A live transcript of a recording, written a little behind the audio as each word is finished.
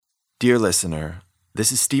Dear listener,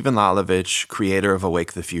 this is Stephen Lalovich, creator of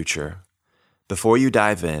Awake the Future. Before you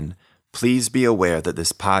dive in, please be aware that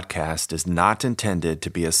this podcast is not intended to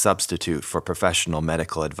be a substitute for professional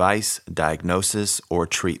medical advice, diagnosis, or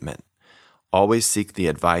treatment. Always seek the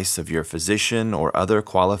advice of your physician or other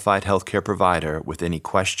qualified healthcare provider with any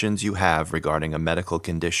questions you have regarding a medical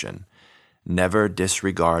condition. Never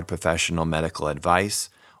disregard professional medical advice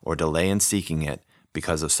or delay in seeking it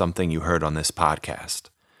because of something you heard on this podcast.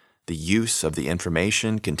 The use of the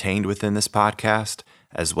information contained within this podcast,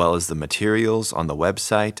 as well as the materials on the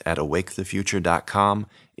website at awakethefuture.com,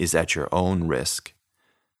 is at your own risk.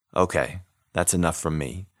 Okay, that's enough from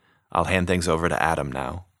me. I'll hand things over to Adam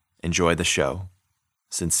now. Enjoy the show.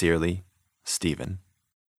 Sincerely, Stephen.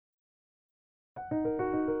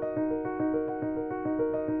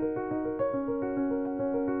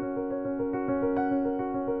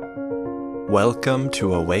 Welcome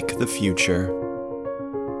to Awake the Future.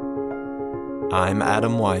 I'm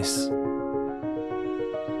Adam Weiss.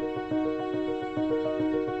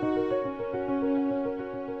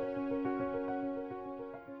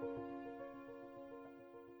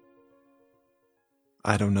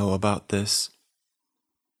 I don't know about this.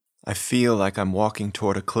 I feel like I'm walking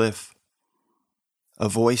toward a cliff. A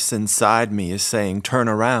voice inside me is saying, "Turn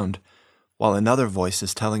around," while another voice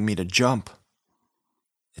is telling me to jump.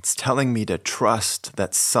 It's telling me to trust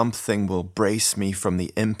that something will brace me from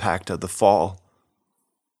the impact of the fall.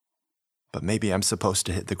 But maybe I'm supposed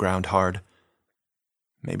to hit the ground hard.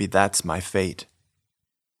 Maybe that's my fate.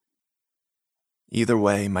 Either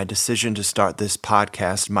way, my decision to start this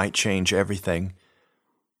podcast might change everything.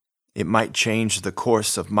 It might change the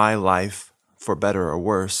course of my life, for better or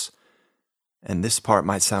worse, and this part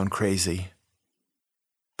might sound crazy.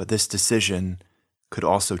 But this decision could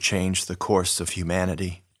also change the course of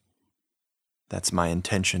humanity. That's my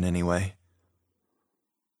intention anyway.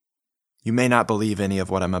 You may not believe any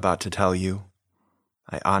of what I'm about to tell you.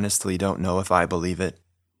 I honestly don't know if I believe it.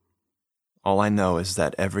 All I know is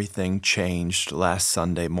that everything changed last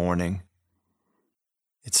Sunday morning.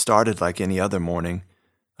 It started like any other morning.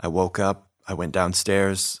 I woke up, I went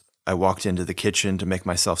downstairs, I walked into the kitchen to make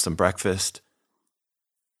myself some breakfast,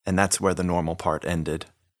 and that's where the normal part ended.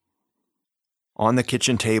 On the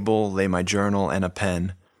kitchen table lay my journal and a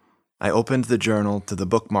pen. I opened the journal to the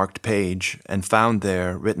bookmarked page and found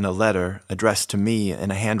there written a letter addressed to me in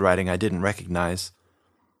a handwriting I didn't recognize.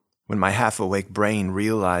 When my half-awake brain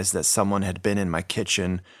realized that someone had been in my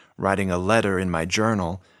kitchen writing a letter in my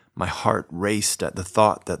journal, my heart raced at the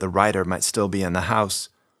thought that the writer might still be in the house.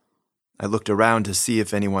 I looked around to see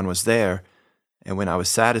if anyone was there, and when I was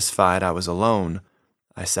satisfied I was alone,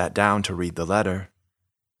 I sat down to read the letter.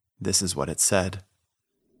 This is what it said.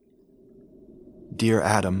 Dear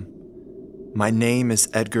Adam, my name is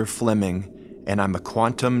Edgar Fleming, and I'm a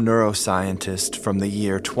quantum neuroscientist from the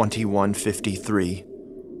year 2153.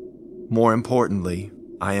 More importantly,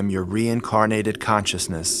 I am your reincarnated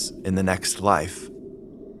consciousness in the next life.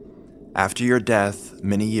 After your death,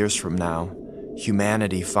 many years from now,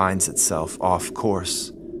 humanity finds itself off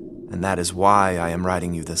course, and that is why I am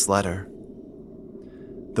writing you this letter.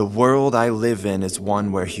 The world I live in is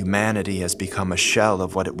one where humanity has become a shell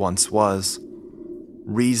of what it once was.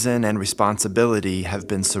 Reason and responsibility have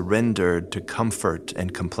been surrendered to comfort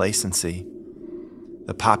and complacency.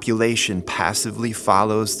 The population passively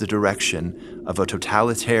follows the direction of a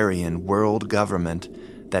totalitarian world government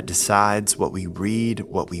that decides what we read,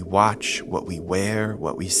 what we watch, what we wear,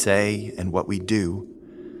 what we say, and what we do.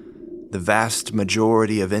 The vast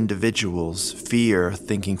majority of individuals fear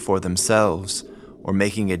thinking for themselves or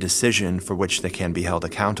making a decision for which they can be held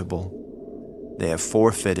accountable. They have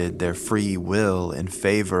forfeited their free will in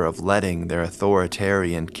favor of letting their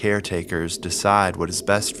authoritarian caretakers decide what is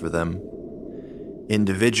best for them.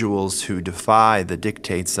 Individuals who defy the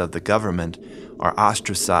dictates of the government are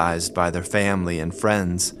ostracized by their family and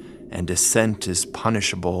friends, and dissent is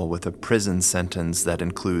punishable with a prison sentence that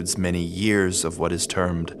includes many years of what is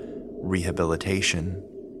termed rehabilitation.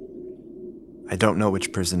 I don't know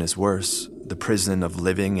which prison is worse, the prison of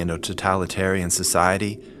living in a totalitarian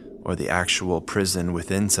society or the actual prison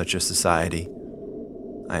within such a society.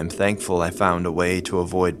 I am thankful I found a way to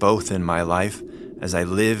avoid both in my life, as I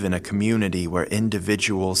live in a community where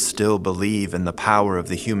individuals still believe in the power of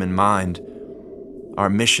the human mind. Our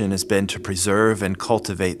mission has been to preserve and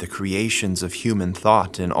cultivate the creations of human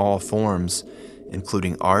thought in all forms,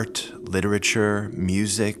 including art, literature,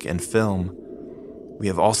 music, and film. We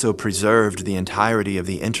have also preserved the entirety of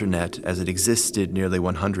the internet as it existed nearly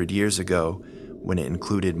 100 years ago, when it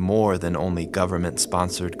included more than only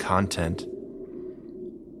government-sponsored content.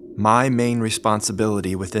 My main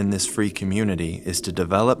responsibility within this free community is to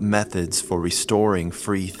develop methods for restoring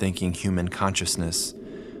free-thinking human consciousness.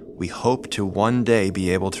 We hope to one day be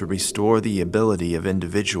able to restore the ability of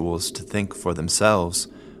individuals to think for themselves,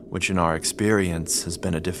 which in our experience has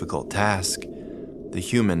been a difficult task. The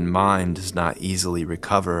human mind does not easily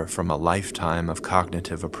recover from a lifetime of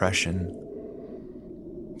cognitive oppression.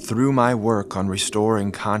 Through my work on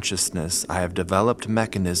restoring consciousness, I have developed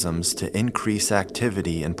mechanisms to increase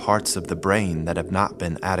activity in parts of the brain that have not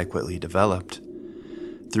been adequately developed.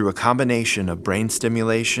 Through a combination of brain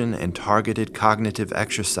stimulation and targeted cognitive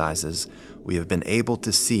exercises, we have been able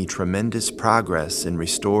to see tremendous progress in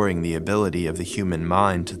restoring the ability of the human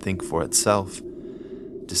mind to think for itself.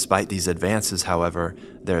 Despite these advances, however,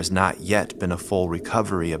 there has not yet been a full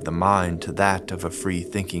recovery of the mind to that of a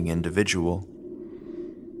free-thinking individual.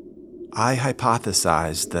 I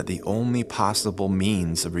hypothesized that the only possible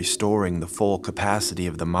means of restoring the full capacity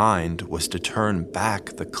of the mind was to turn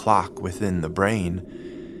back the clock within the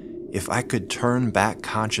brain. If I could turn back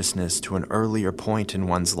consciousness to an earlier point in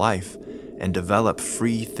one's life and develop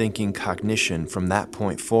free-thinking cognition from that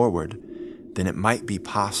point forward, then it might be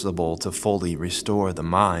possible to fully restore the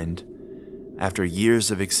mind. After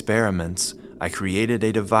years of experiments, I created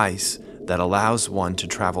a device that allows one to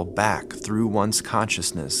travel back through one's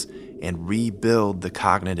consciousness and rebuild the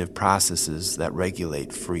cognitive processes that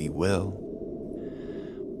regulate free will.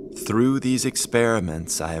 Through these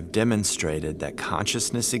experiments, I have demonstrated that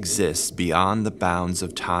consciousness exists beyond the bounds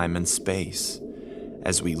of time and space.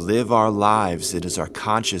 As we live our lives, it is our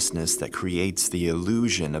consciousness that creates the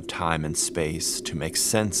illusion of time and space to make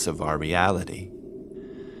sense of our reality.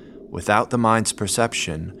 Without the mind's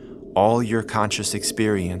perception, all your conscious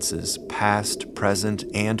experiences, past, present,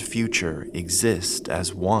 and future, exist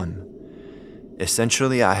as one.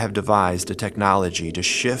 Essentially, I have devised a technology to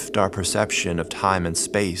shift our perception of time and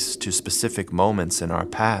space to specific moments in our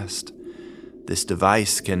past. This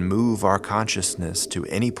device can move our consciousness to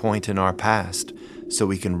any point in our past, so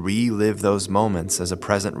we can relive those moments as a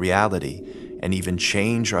present reality and even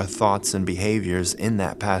change our thoughts and behaviors in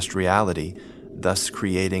that past reality, thus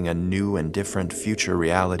creating a new and different future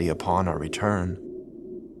reality upon our return.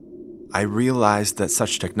 I realized that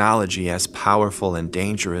such technology has powerful and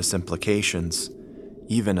dangerous implications.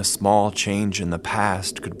 Even a small change in the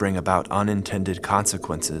past could bring about unintended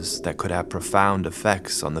consequences that could have profound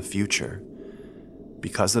effects on the future.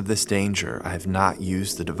 Because of this danger, I have not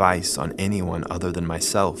used the device on anyone other than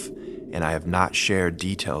myself, and I have not shared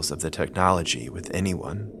details of the technology with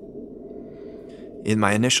anyone. In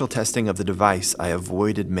my initial testing of the device, I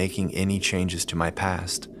avoided making any changes to my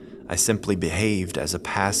past. I simply behaved as a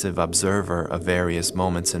passive observer of various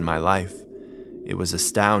moments in my life. It was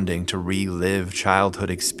astounding to relive childhood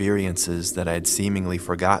experiences that I had seemingly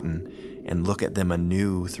forgotten and look at them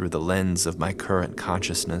anew through the lens of my current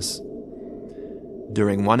consciousness.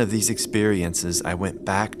 During one of these experiences, I went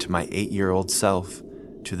back to my 8-year-old self,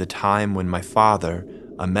 to the time when my father,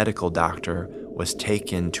 a medical doctor, was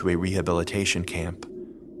taken to a rehabilitation camp.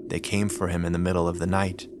 They came for him in the middle of the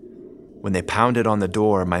night. When they pounded on the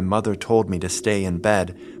door, my mother told me to stay in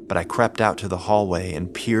bed, but I crept out to the hallway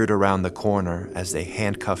and peered around the corner as they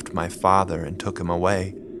handcuffed my father and took him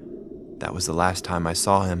away. That was the last time I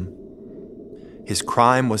saw him. His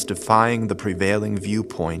crime was defying the prevailing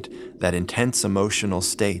viewpoint that intense emotional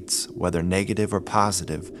states, whether negative or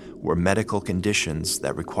positive, were medical conditions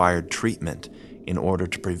that required treatment in order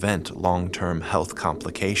to prevent long-term health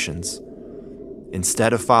complications.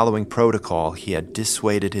 Instead of following protocol, he had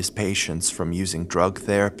dissuaded his patients from using drug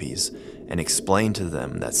therapies and explained to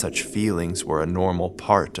them that such feelings were a normal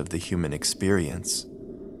part of the human experience.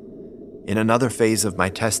 In another phase of my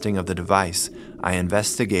testing of the device, I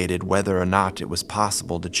investigated whether or not it was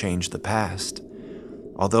possible to change the past.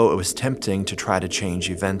 Although it was tempting to try to change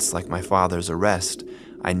events like my father's arrest,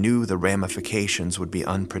 I knew the ramifications would be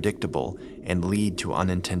unpredictable and lead to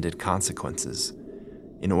unintended consequences.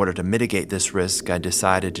 In order to mitigate this risk, I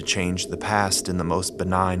decided to change the past in the most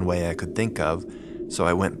benign way I could think of, so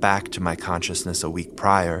I went back to my consciousness a week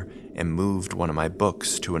prior and moved one of my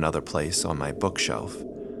books to another place on my bookshelf.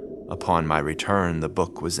 Upon my return, the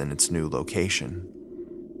book was in its new location.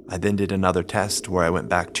 I then did another test where I went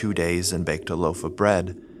back 2 days and baked a loaf of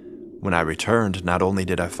bread. When I returned, not only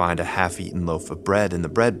did I find a half-eaten loaf of bread in the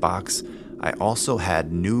bread box, I also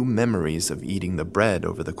had new memories of eating the bread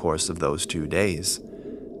over the course of those 2 days.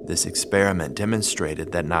 This experiment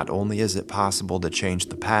demonstrated that not only is it possible to change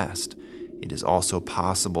the past, it is also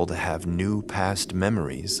possible to have new past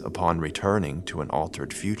memories upon returning to an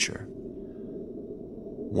altered future.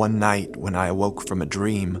 One night, when I awoke from a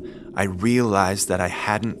dream, I realized that I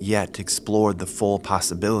hadn't yet explored the full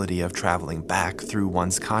possibility of traveling back through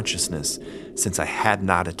one's consciousness, since I had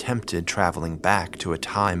not attempted traveling back to a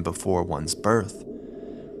time before one's birth.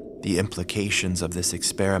 The implications of this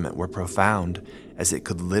experiment were profound, as it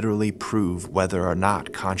could literally prove whether or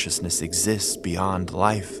not consciousness exists beyond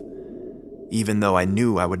life. Even though I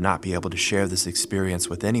knew I would not be able to share this experience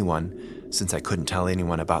with anyone, since I couldn't tell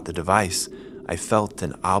anyone about the device, I felt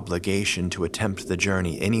an obligation to attempt the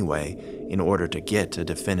journey anyway in order to get a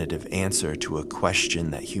definitive answer to a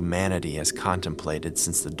question that humanity has contemplated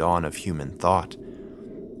since the dawn of human thought.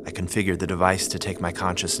 I configured the device to take my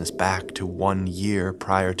consciousness back to 1 year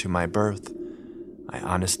prior to my birth. I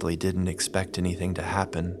honestly didn't expect anything to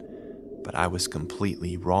happen, but I was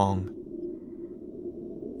completely wrong.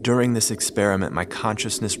 During this experiment, my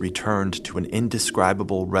consciousness returned to an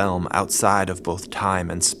indescribable realm outside of both time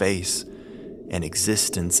and space, an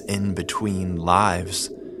existence in between lives.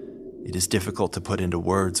 It is difficult to put into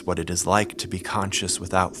words what it is like to be conscious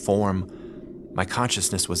without form. My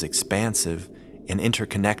consciousness was expansive and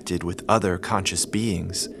interconnected with other conscious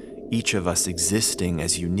beings, each of us existing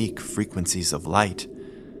as unique frequencies of light.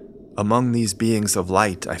 Among these beings of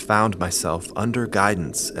light, I found myself under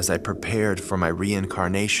guidance as I prepared for my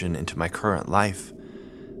reincarnation into my current life.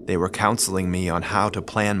 They were counseling me on how to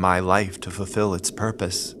plan my life to fulfill its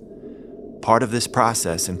purpose. Part of this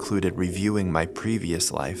process included reviewing my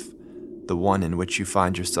previous life, the one in which you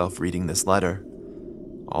find yourself reading this letter,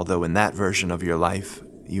 although in that version of your life,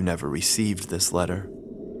 you never received this letter.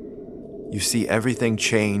 You see, everything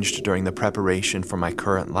changed during the preparation for my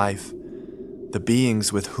current life. The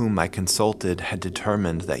beings with whom I consulted had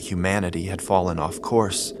determined that humanity had fallen off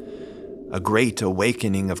course. A great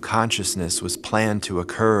awakening of consciousness was planned to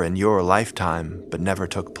occur in your lifetime, but never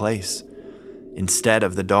took place. Instead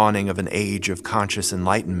of the dawning of an age of conscious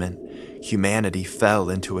enlightenment, humanity fell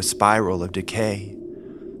into a spiral of decay.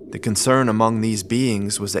 The concern among these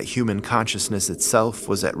beings was that human consciousness itself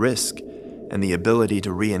was at risk, and the ability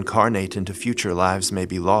to reincarnate into future lives may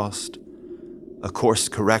be lost. A course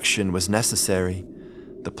correction was necessary.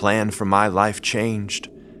 The plan for my life changed.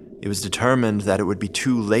 It was determined that it would be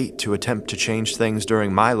too late to attempt to change things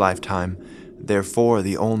during my lifetime. Therefore,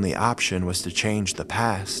 the only option was to change the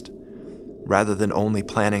past. Rather than only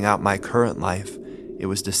planning out my current life, it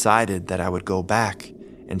was decided that I would go back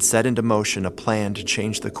and set into motion a plan to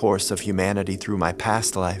change the course of humanity through my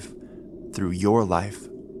past life, through your life.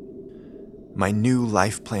 My new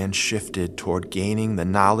life plan shifted toward gaining the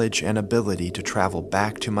knowledge and ability to travel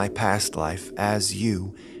back to my past life as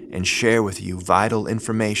you and share with you vital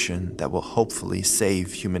information that will hopefully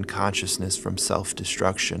save human consciousness from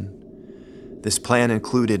self-destruction. This plan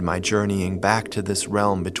included my journeying back to this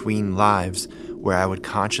realm between lives where I would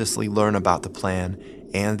consciously learn about the plan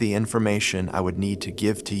and the information I would need to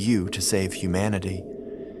give to you to save humanity.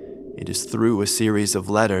 It is through a series of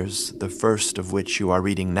letters, the first of which you are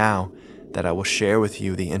reading now, that I will share with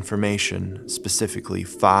you the information, specifically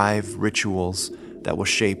 5 rituals that will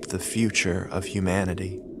shape the future of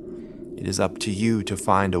humanity. It is up to you to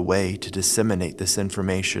find a way to disseminate this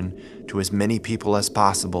information to as many people as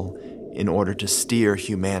possible in order to steer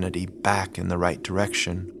humanity back in the right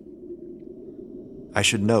direction. I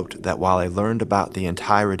should note that while I learned about the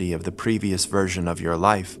entirety of the previous version of your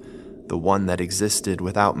life, the one that existed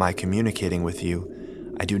without my communicating with you,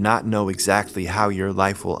 I do not know exactly how your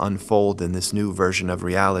life will unfold in this new version of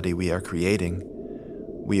reality we are creating.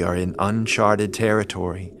 We are in uncharted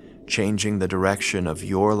territory, changing the direction of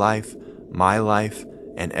your life, my life,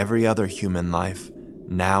 and every other human life,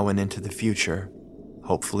 now and into the future,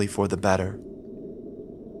 hopefully for the better.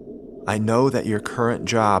 I know that your current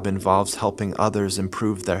job involves helping others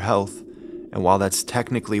improve their health, and while that's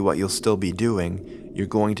technically what you'll still be doing, you're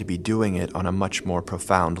going to be doing it on a much more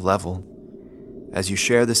profound level. As you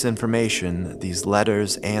share this information, these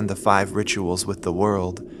letters, and the 5 rituals with the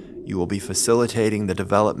world, you will be facilitating the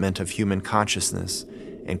development of human consciousness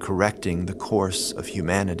and correcting the course of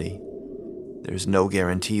humanity. There's no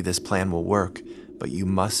guarantee this plan will work, but you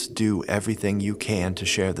must do everything you can to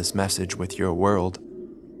share this message with your world.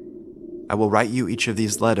 I will write you each of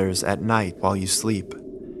these letters at night while you sleep.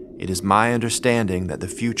 It is my understanding that the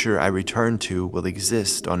future I return to will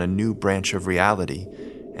exist on a new branch of reality,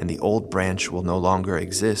 and the old branch will no longer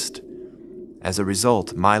exist. As a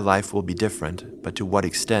result, my life will be different, but to what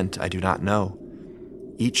extent I do not know.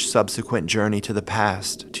 Each subsequent journey to the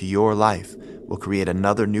past, to your life, will create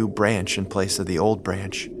another new branch in place of the old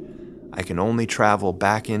branch. I can only travel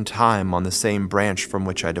back in time on the same branch from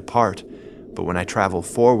which I depart, But when I travel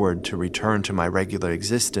forward to return to my regular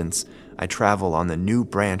existence, I travel on the new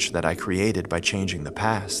branch that I created by changing the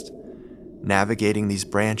past. Navigating these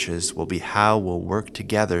branches will be how we'll work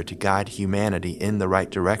together to guide humanity in the right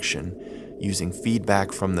direction, using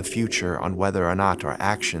feedback from the future on whether or not our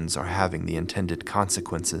actions are having the intended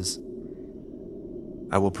consequences.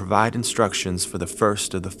 I will provide instructions for the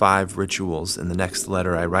first of the 5 rituals in the next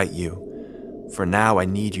letter I write you. For now, I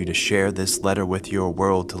need you to share this letter with your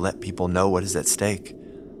world to let people know what is at stake.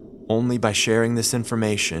 Only by sharing this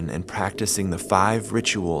information and practicing the 5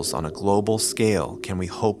 rituals on a global scale can we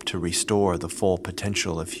hope to restore the full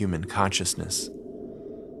potential of human consciousness.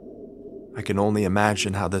 I can only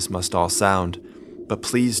imagine how this must all sound, but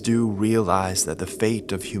please do realize that the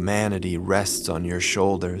fate of humanity rests on your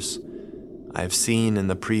shoulders. I have seen in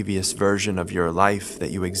the previous version of your life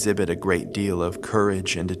that you exhibit a great deal of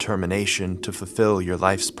courage and determination to fulfill your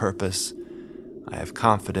life's purpose. I have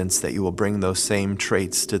confidence that you will bring those same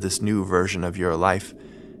traits to this new version of your life,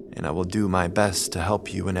 and I will do my best to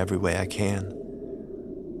help you in every way I can.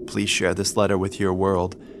 Please share this letter with your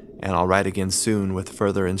world, and I'll write again soon with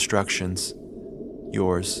further instructions.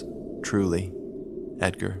 Yours, truly,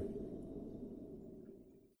 Edgar.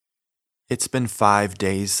 It's been 5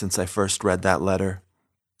 days since I first read that letter,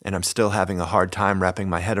 and I'm still having a hard time wrapping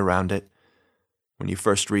my head around it. When you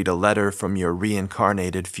first read a letter from your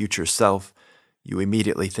reincarnated future self, you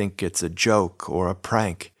immediately think it's a joke or a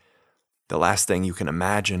prank. The last thing you can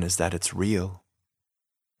imagine is that it's real.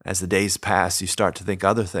 As the days pass, you start to think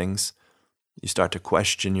other things. You start to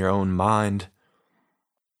question your own mind.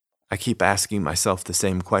 I keep asking myself the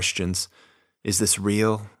same questions. Is this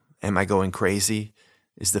real? Am I going crazy?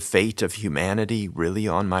 Is the fate of humanity really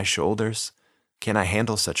on my shoulders? Can I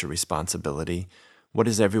handle such a responsibility? What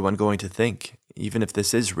is everyone going to think? Even if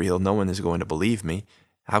this is real, no one is going to believe me.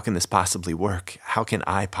 How can this possibly work? How can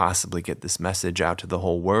I possibly get this message out to the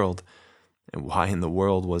whole world? And why in the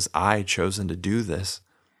world was I chosen to do this?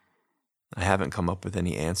 I haven't come up with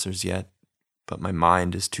any answers yet, but my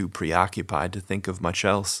mind is too preoccupied to think of much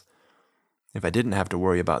else. If I didn't have to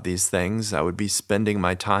worry about these things, I would be spending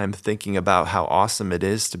my time thinking about how awesome it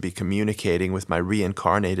is to be communicating with my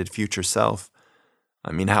reincarnated future self.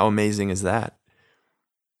 I mean, how amazing is that?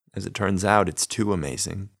 As it turns out, it's too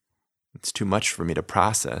amazing. It's too much for me to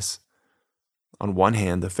process. On one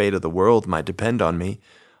hand, the fate of the world might depend on me.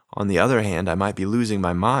 On the other hand, I might be losing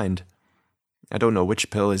my mind. I don't know which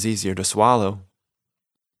pill is easier to swallow.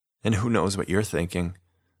 And who knows what you're thinking?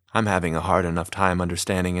 I'm having a hard enough time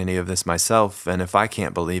understanding any of this myself, and if I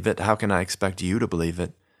can't believe it, how can I expect you to believe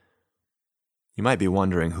it? You might be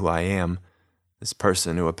wondering who I am, this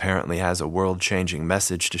person who apparently has a world-changing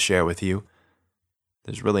message to share with you.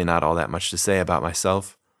 There's really not all that much to say about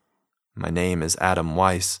myself. My name is Adam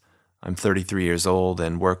Weiss. I'm 33 years old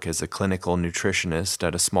and work as a clinical nutritionist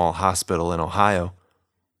at a small hospital in Ohio.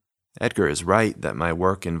 Edgar is right that my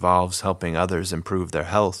work involves helping others improve their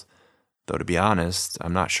health, though to be honest,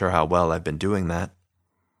 I'm not sure how well I've been doing that.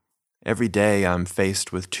 Every day I'm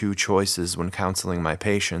faced with 2 choices when counseling my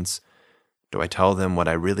patients. Do I tell them what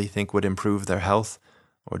I really think would improve their health,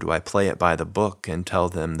 or do I play it by the book and tell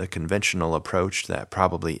them the conventional approach that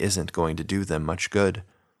probably isn't going to do them much good?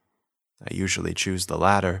 I usually choose the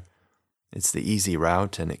latter. It's the easy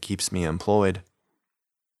route and it keeps me employed.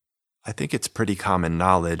 I think it's pretty common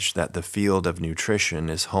knowledge that the field of nutrition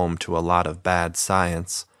is home to a lot of bad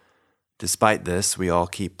science. Despite this, we all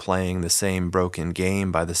keep playing the same broken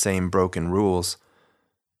game by the same broken rules.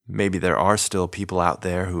 Maybe there are still people out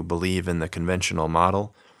there who believe in the conventional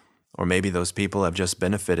model, or maybe those people have just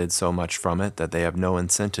benefited so much from it that they have no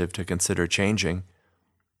incentive to consider changing.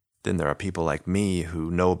 Then there are people like me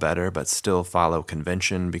who know better but still follow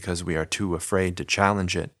convention because we are too afraid to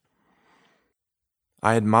challenge it.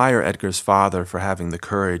 I admire Edgar's father for having the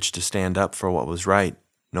courage to stand up for what was right,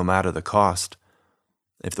 no matter the cost.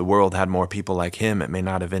 If the world had more people like him, it may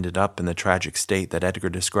not have ended up in the tragic state that Edgar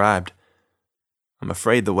described. I'm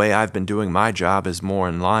afraid the way I've been doing my job is more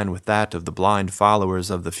in line with that of the blind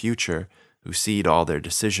followers of the future who cede all their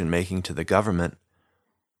decision-making to the government.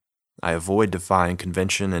 I avoid defying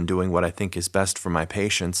convention and doing what I think is best for my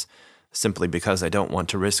patients simply because I don't want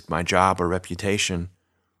to risk my job or reputation.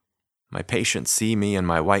 My patients see me in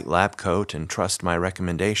my white lab coat and trust my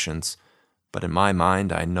recommendations, but in my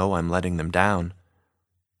mind I know I'm letting them down.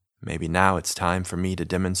 Maybe now it's time for me to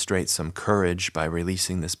demonstrate some courage by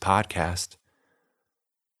releasing this podcast.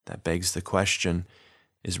 That begs the question,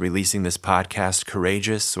 is releasing this podcast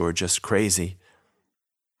courageous or just crazy?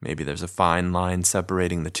 Maybe there's a fine line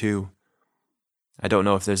separating the two. I don't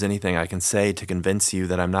know if there's anything I can say to convince you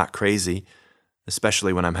that I'm not crazy,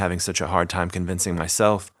 especially when I'm having such a hard time convincing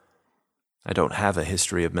myself. I don't have a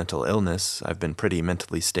history of mental illness. I've been pretty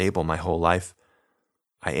mentally stable my whole life.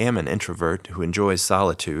 I am an introvert who enjoys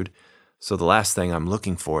solitude, so the last thing I'm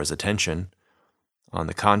looking for is attention. On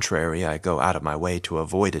the contrary, I go out of my way to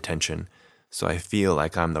avoid attention, so I feel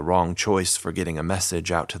like I'm the wrong choice for getting a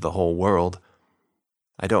message out to the whole world.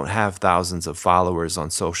 I don't have thousands of followers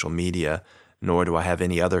on social media, nor do I have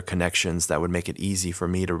any other connections that would make it easy for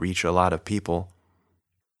me to reach a lot of people.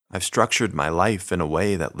 I've structured my life in a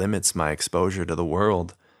way that limits my exposure to the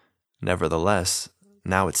world. Nevertheless,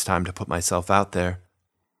 now it's time to put myself out there.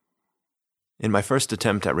 In my first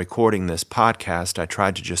attempt at recording this podcast, I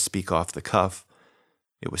tried to just speak off the cuff.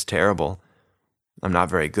 It was terrible. I'm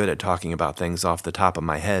not very good at talking about things off the top of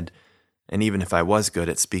my head, and even if I was good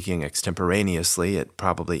at speaking extemporaneously, it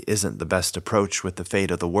probably isn't the best approach with the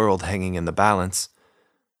fate of the world hanging in the balance.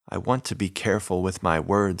 I want to be careful with my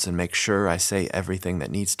words and make sure I say everything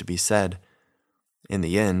that needs to be said. In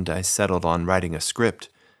the end, I settled on writing a script,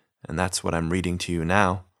 and that's what I'm reading to you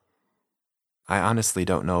now. I honestly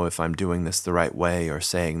don't know if I'm doing this the right way or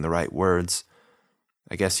saying the right words.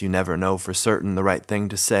 I guess you never know for certain the right thing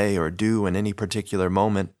to say or do in any particular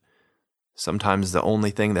moment. Sometimes the only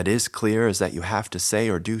thing that is clear is that you have to say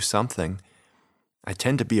or do something. I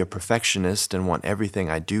tend to be a perfectionist and want everything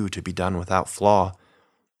I do to be done without flaw.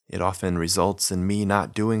 It often results in me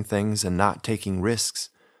not doing things and not taking risks.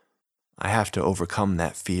 I have to overcome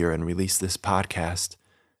that fear and release this podcast,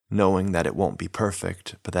 knowing that it won't be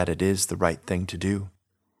perfect, but that it is the right thing to do.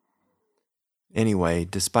 Anyway,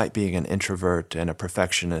 despite being an introvert and a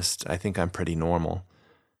perfectionist, I think I'm pretty normal,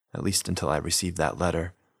 at least until I received that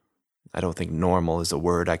letter. I don't think normal is a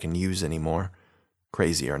word I can use anymore,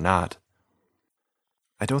 crazy or not.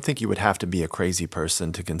 I don't think you would have to be a crazy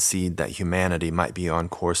person to concede that humanity might be on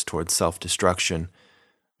course towards self-destruction.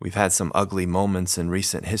 We've had some ugly moments in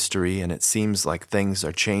recent history, and it seems like things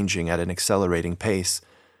are changing at an accelerating pace.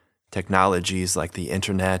 Technologies like the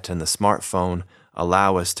internet and the smartphone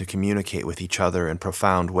allow us to communicate with each other in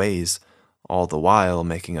profound ways, all the while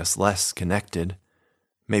making us less connected.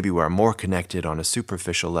 Maybe we're more connected on a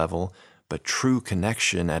superficial level, but true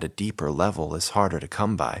connection at a deeper level is harder to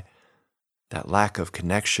come by. That lack of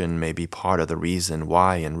connection may be part of the reason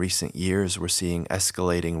why in recent years we're seeing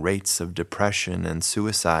escalating rates of depression and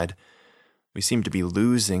suicide. We seem to be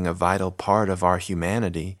losing a vital part of our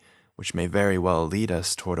humanity, which may very well lead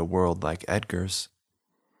us toward a world like Edgar's.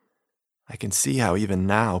 I can see how even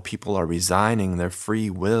now people are resigning their free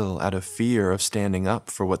will out of fear of standing up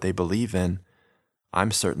for what they believe in.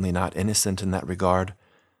 I'm certainly not innocent in that regard.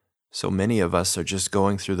 So many of us are just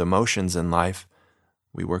going through the motions in life.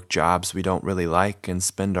 We work jobs we don't really like and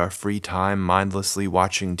spend our free time mindlessly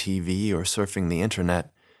watching TV or surfing the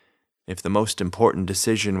internet. If the most important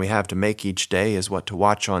decision we have to make each day is what to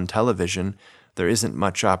watch on television, there isn't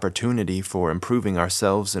much opportunity for improving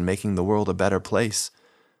ourselves and making the world a better place.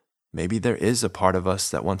 Maybe there is a part of us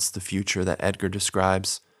that wants the future that Edgar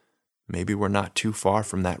describes. Maybe we're not too far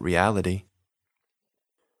from that reality.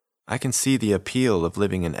 I can see the appeal of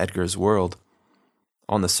living in Edgar's world.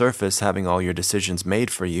 On the surface, having all your decisions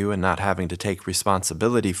made for you and not having to take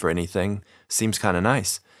responsibility for anything seems kind of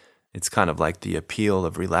nice. It's kind of like the appeal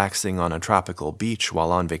of relaxing on a tropical beach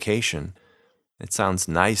while on vacation. It sounds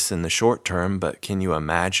nice in the short term, but can you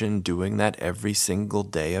imagine doing that every single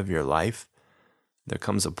day of your life? There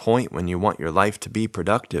comes a point when you want your life to be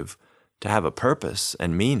productive, to have a purpose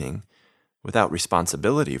and meaning. Without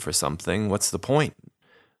responsibility for something, what's the point?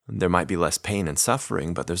 There might be less pain and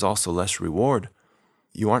suffering, but there's also less reward.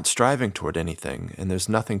 You aren't striving toward anything, and there's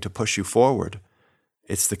nothing to push you forward.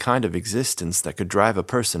 It's the kind of existence that could drive a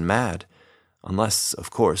person mad, unless,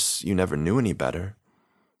 of course, you never knew any better.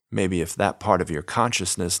 Maybe if that part of your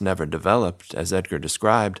consciousness never developed, as Edgar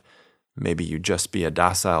described, maybe you'd just be a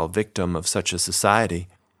docile victim of such a society.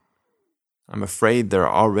 I'm afraid there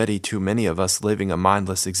are already too many of us living a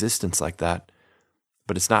mindless existence like that.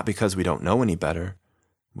 But it's not because we don't know any better.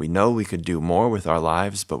 We know we could do more with our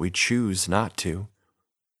lives, but we choose not to.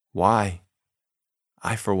 Why?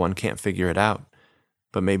 I, for one, can't figure it out,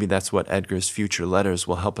 but maybe that's what Edgar's future letters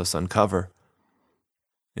will help us uncover.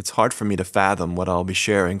 It's hard for me to fathom what I'll be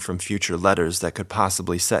sharing from future letters that could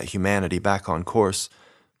possibly set humanity back on course,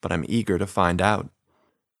 but I'm eager to find out.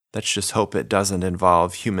 Let's just hope it doesn't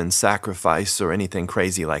involve human sacrifice or anything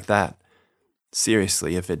crazy like that.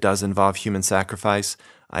 Seriously, if it does involve human sacrifice,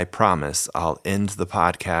 I promise I'll end the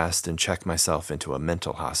podcast and check myself into a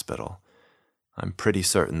mental hospital. I'm pretty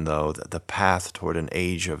certain, though, that the path toward an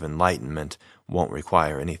age of enlightenment won't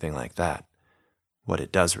require anything like that. What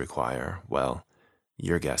it does require, well,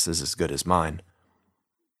 your guess is as good as mine.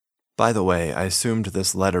 By the way, I assumed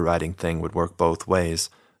this letter-writing thing would work both ways,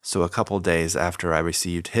 so a couple days after I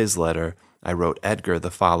received his letter, I wrote Edgar the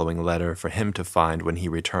following letter for him to find when he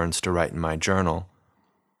returns to write in my journal.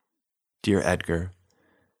 Dear Edgar,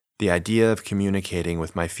 the idea of communicating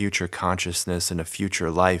with my future consciousness in a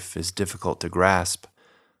future life is difficult to grasp.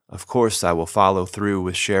 Of course, I will follow through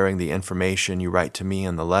with sharing the information you write to me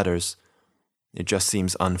in the letters. It just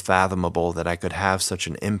seems unfathomable that I could have such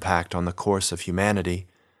an impact on the course of humanity.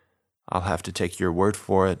 I'll have to take your word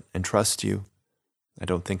for it and trust you. I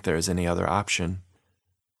don't think there is any other option.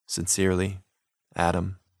 Sincerely,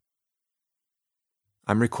 Adam.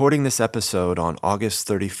 I'm recording this episode on August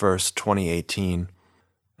 31st, 2018.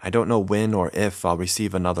 I don't know when or if I'll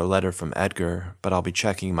receive another letter from Edgar, but I'll be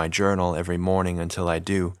checking my journal every morning until I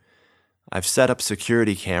do. I've set up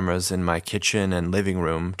security cameras in my kitchen and living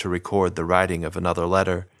room to record the writing of another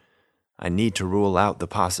letter. I need to rule out the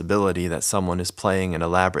possibility that someone is playing an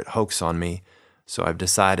elaborate hoax on me, so I've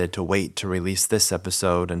decided to wait to release this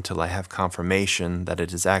episode until I have confirmation that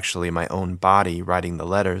it is actually my own body writing the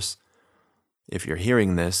letters. If you're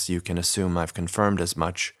hearing this, you can assume I've confirmed as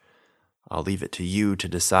much. I'll leave it to you to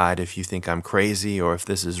decide if you think I'm crazy or if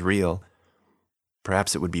this is real.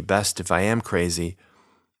 Perhaps it would be best if I am crazy.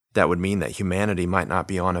 That would mean that humanity might not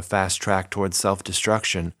be on a fast track towards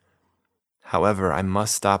self-destruction. However, I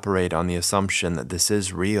must operate on the assumption that this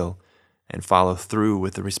is real and follow through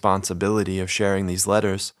with the responsibility of sharing these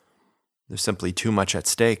letters. There's simply too much at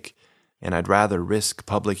stake, and I'd rather risk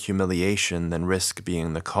public humiliation than risk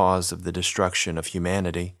being the cause of the destruction of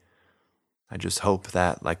humanity. I just hope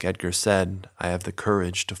that, like Edgar said, I have the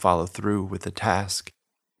courage to follow through with the task.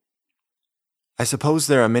 I suppose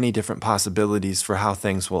there are many different possibilities for how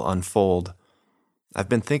things will unfold. I've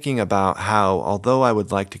been thinking about how, although I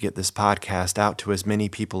would like to get this podcast out to as many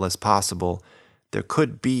people as possible, there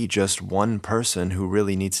could be just one person who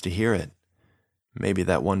really needs to hear it. Maybe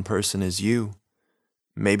that one person is you.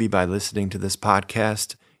 Maybe by listening to this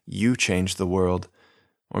podcast, you change the world.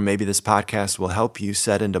 Or maybe this podcast will help you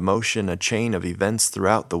set into motion a chain of events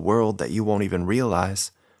throughout the world that you won't even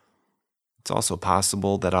realize. It's also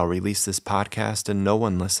possible that I'll release this podcast and no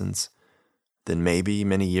one listens. Then maybe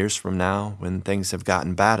many years from now, when things have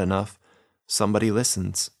gotten bad enough, somebody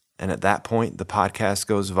listens. And at that point, the podcast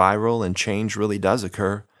goes viral and change really does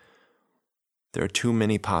occur. There are too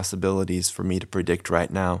many possibilities for me to predict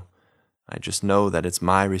right now. I just know that it's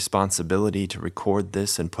my responsibility to record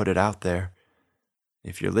this and put it out there.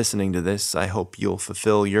 If you're listening to this, I hope you'll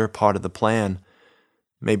fulfill your part of the plan.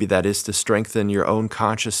 Maybe that is to strengthen your own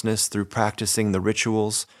consciousness through practicing the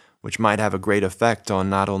rituals, which might have a great effect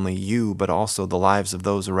on not only you, but also the lives of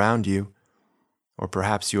those around you. Or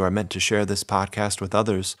perhaps you are meant to share this podcast with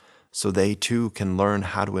others, so they too can learn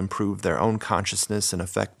how to improve their own consciousness and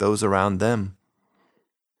affect those around them.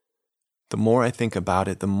 The more I think about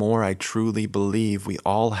it, the more I truly believe we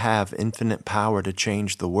all have infinite power to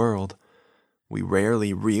change the world. We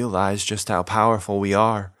rarely realize just how powerful we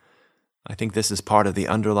are. I think this is part of the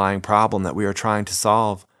underlying problem that we are trying to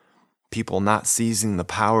solve. People not seizing the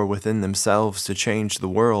power within themselves to change the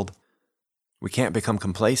world. We can't become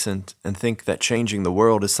complacent and think that changing the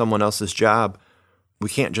world is someone else's job. We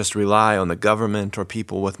can't just rely on the government or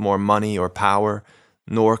people with more money or power,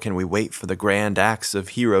 nor can we wait for the grand acts of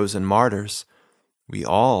heroes and martyrs. We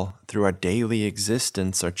all, through our daily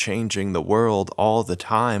existence, are changing the world all the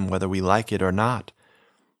time, whether we like it or not.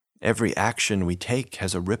 Every action we take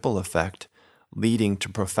has a ripple effect, leading to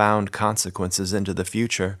profound consequences into the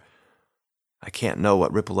future. I can't know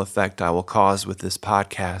what ripple effect I will cause with this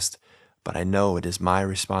podcast, but I know it is my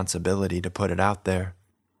responsibility to put it out there.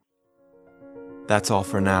 That's all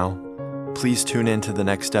for now. Please tune in to the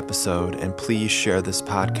next episode and please share this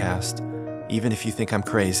podcast. Even if you think I'm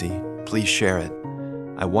crazy, please share it.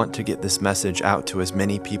 I want to get this message out to as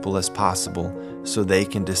many people as possible so they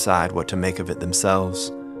can decide what to make of it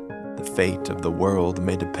themselves. The fate of the world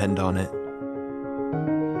may depend on it.